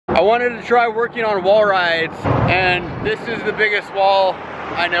I wanted to try working on wall rides, and this is the biggest wall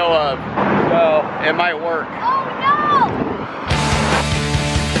I know of, so it might work. Oh no!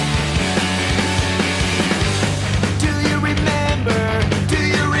 Do you remember? Do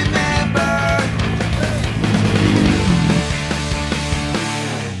you remember?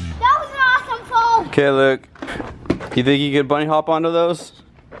 That was an awesome fall. Okay, Luke. You think you could bunny hop onto those?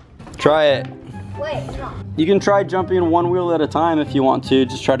 Try it. Wait, no. You can try jumping one wheel at a time if you want to.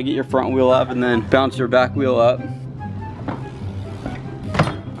 Just try to get your front wheel up and then bounce your back wheel up.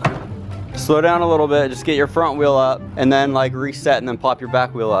 Slow down a little bit, just get your front wheel up and then like reset and then pop your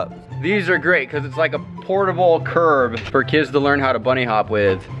back wheel up. These are great because it's like a portable curb for kids to learn how to bunny hop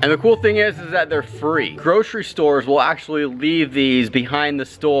with. And the cool thing is that they're free. Grocery stores will actually leave these behind the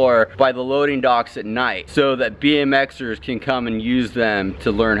store by the loading docks at night so that BMXers can come and use them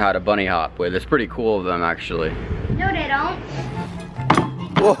to learn how to bunny hop with. It's pretty cool of them actually. No, they don't.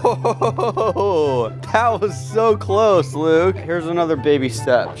 Whoa, that was so close, Luke. Here's another baby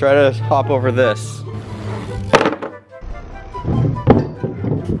step. Try to hop over this.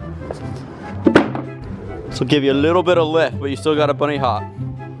 This will give you a little bit of lift, but you still got a bunny hop.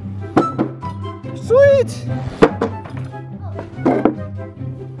 Sweet!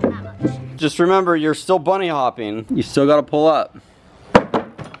 Just remember, you're still bunny hopping. You still gotta pull up.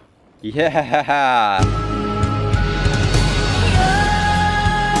 Yeah!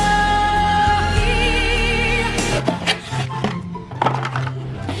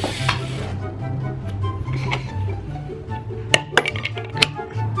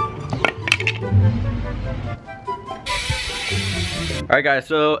 Alright guys,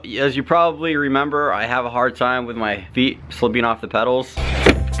 so as you probably remember, I have a hard time with my feet slipping off the pedals.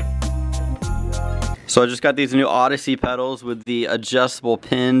 So I just got these new Odyssey pedals with the adjustable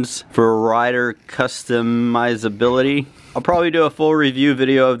pins for rider customizability. I'll probably do a full review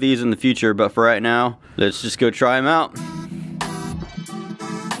video of these in the future, but for right now, let's just go try them out.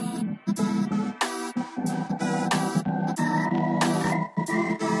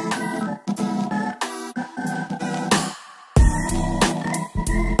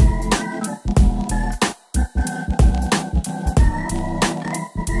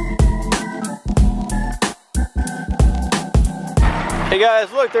 Hey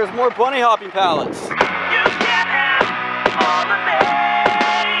guys, look, there's more bunny hopping pallets. You can have all the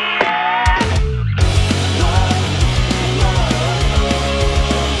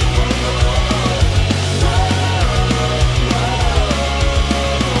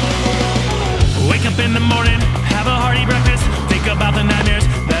Wake up in the morning, have a hearty breakfast, think about the nightmares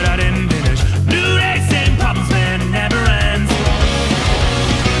that I didn't finish. New day, same problems, man, never ends.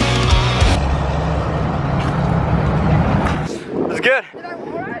 Good.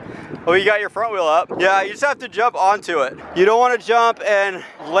 Oh, you got your front wheel up. Yeah, you just have to jump onto it. You don't want to jump and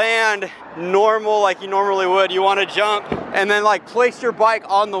land normal like you normally would. You want to jump and then like place your bike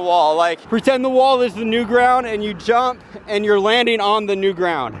on the wall. Like pretend the wall is the new ground and you jump and you're landing on the new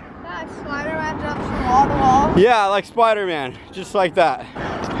ground. Like Spider-Man jumps from wall to wall? Yeah, like Spider-Man, just like that.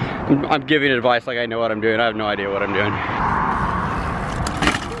 I'm giving advice like I know what I'm doing. I have no idea what I'm doing.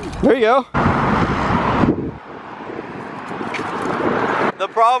 There you go. The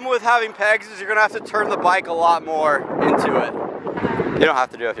problem with having pegs is you're gonna have to turn the bike a lot more into it. You don't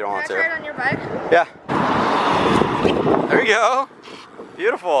have to do it if you don't want to. Can I try it on your bike? Yeah. There you go.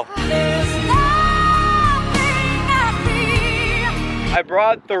 Beautiful. I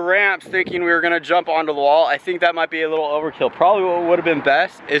brought the ramps thinking we were gonna jump onto the wall. I think that might be a little overkill. Probably what would have been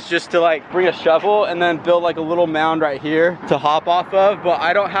best is just to like bring a shovel and then build like a little mound right here to hop off of, but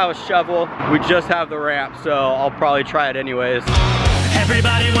I don't have a shovel. We just have the ramp, so I'll probably try it anyways.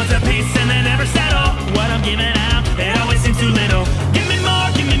 Everybody wants a piece and they never settle. What I'm giving out, it always seems too little. Give me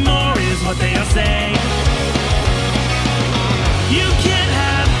more is what they all say. You can't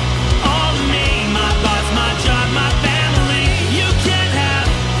have all of me, my boss, my job, my family. You can't have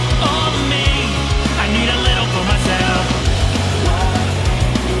all of me, I need a little for myself.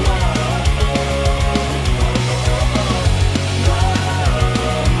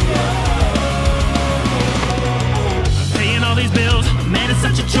 Paying all these bills, man, it's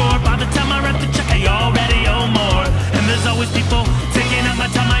such a chore. By the time I write the check, I already owe more. And there's always people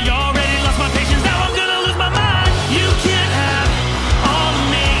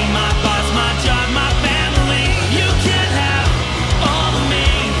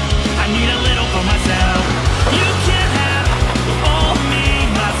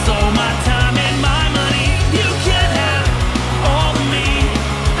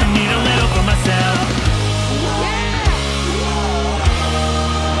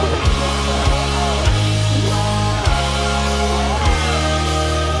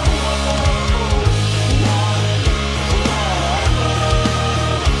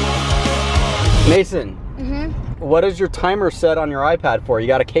Mason, what is your timer set on your iPad for? You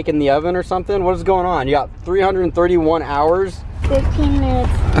got a cake in the oven or something? What is going on? You got 331 hours? 15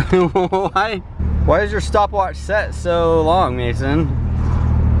 minutes. Why is your stopwatch set so long, Mason?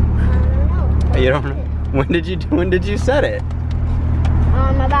 I don't know. You don't know? When did you set it?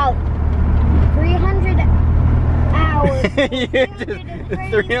 About 300 hours. You just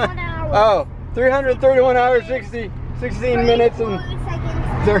 331 hours. Oh, 331 hours, 16 minutes and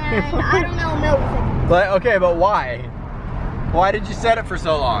 30. I don't know, milliseconds. But okay, but why? Why did you set it for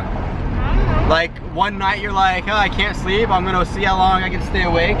so long? I don't know. Like one night you're like, oh, I can't sleep, I'm gonna see how long I can stay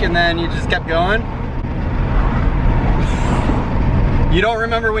awake, and then you just kept going? You don't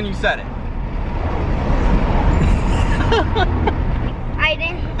remember when you set it?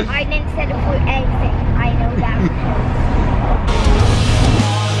 I didn't set it for anything. I know that for sure.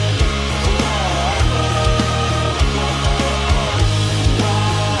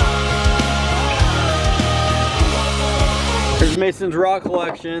 Here's Mason's rock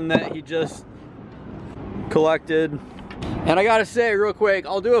collection that he just collected. And I gotta say real quick,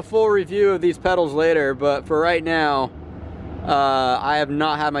 I'll do a full review of these pedals later, but for right now, I have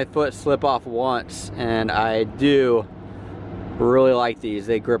not had my foot slip off once, and I do really like these.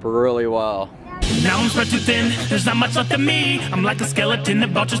 They grip really well. Now I'm spread too thin, there's not much left of me. I'm like a skeleton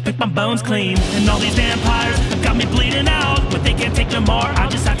that vultures pick my bones clean. And all these vampires have got me bleeding out, but they can't take no more, I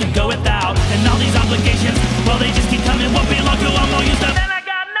just have to go without. And all these obligations, well they just keep coming. Won't be long till I'm all used up, and I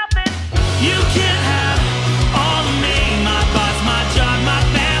got nothing. You can't have all of me, my boss, my job, my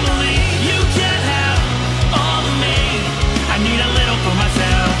family. You can't have all of me, I need a little for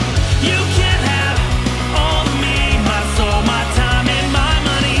myself. You can't have all of me, my soul, my time, and my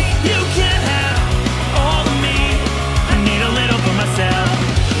money. You can't have all of me, I need a little for myself.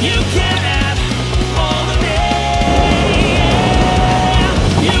 You can't have all of me, yeah.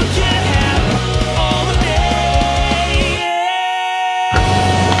 You can't have all of me, yeah.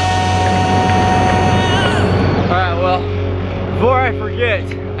 Alright, well, before I forget,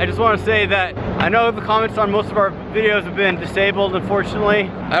 I just want to say that I know the comments on most of our videos have been disabled, unfortunately.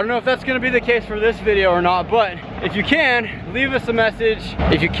 I don't know if that's going to be the case for this video or not, but if you can, leave us a message.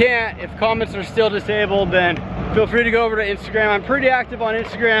 If you can't, if comments are still disabled, then feel free to go over to Instagram. I'm pretty active on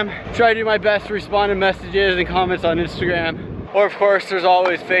Instagram. Try to do my best to respond to messages and comments on Instagram. Or of course, there's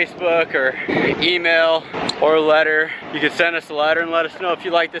always Facebook or email or a letter. You can send us a letter and let us know if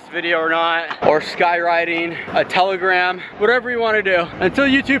you like this video or not. Or skywriting, a telegram, whatever you want to do. Until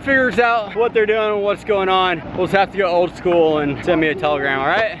YouTube figures out what they're doing and what's going on, we'll just have to go old school and send me a telegram, all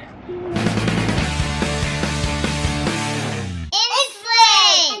right?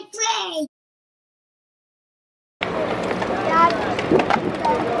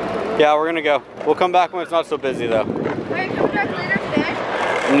 Yeah, we're gonna go. We'll come back when it's not so busy though. Are you coming back later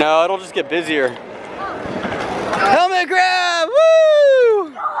today? No, it'll just get busier. Oh. Helmet grab! Woo!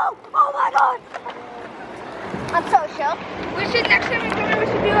 Oh my god! I'm so chill. We should, next time we come here, we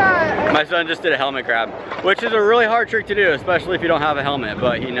should do a... My son just did a helmet grab, which is a really hard trick to do, especially if you don't have a helmet,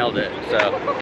 but he nailed it, so.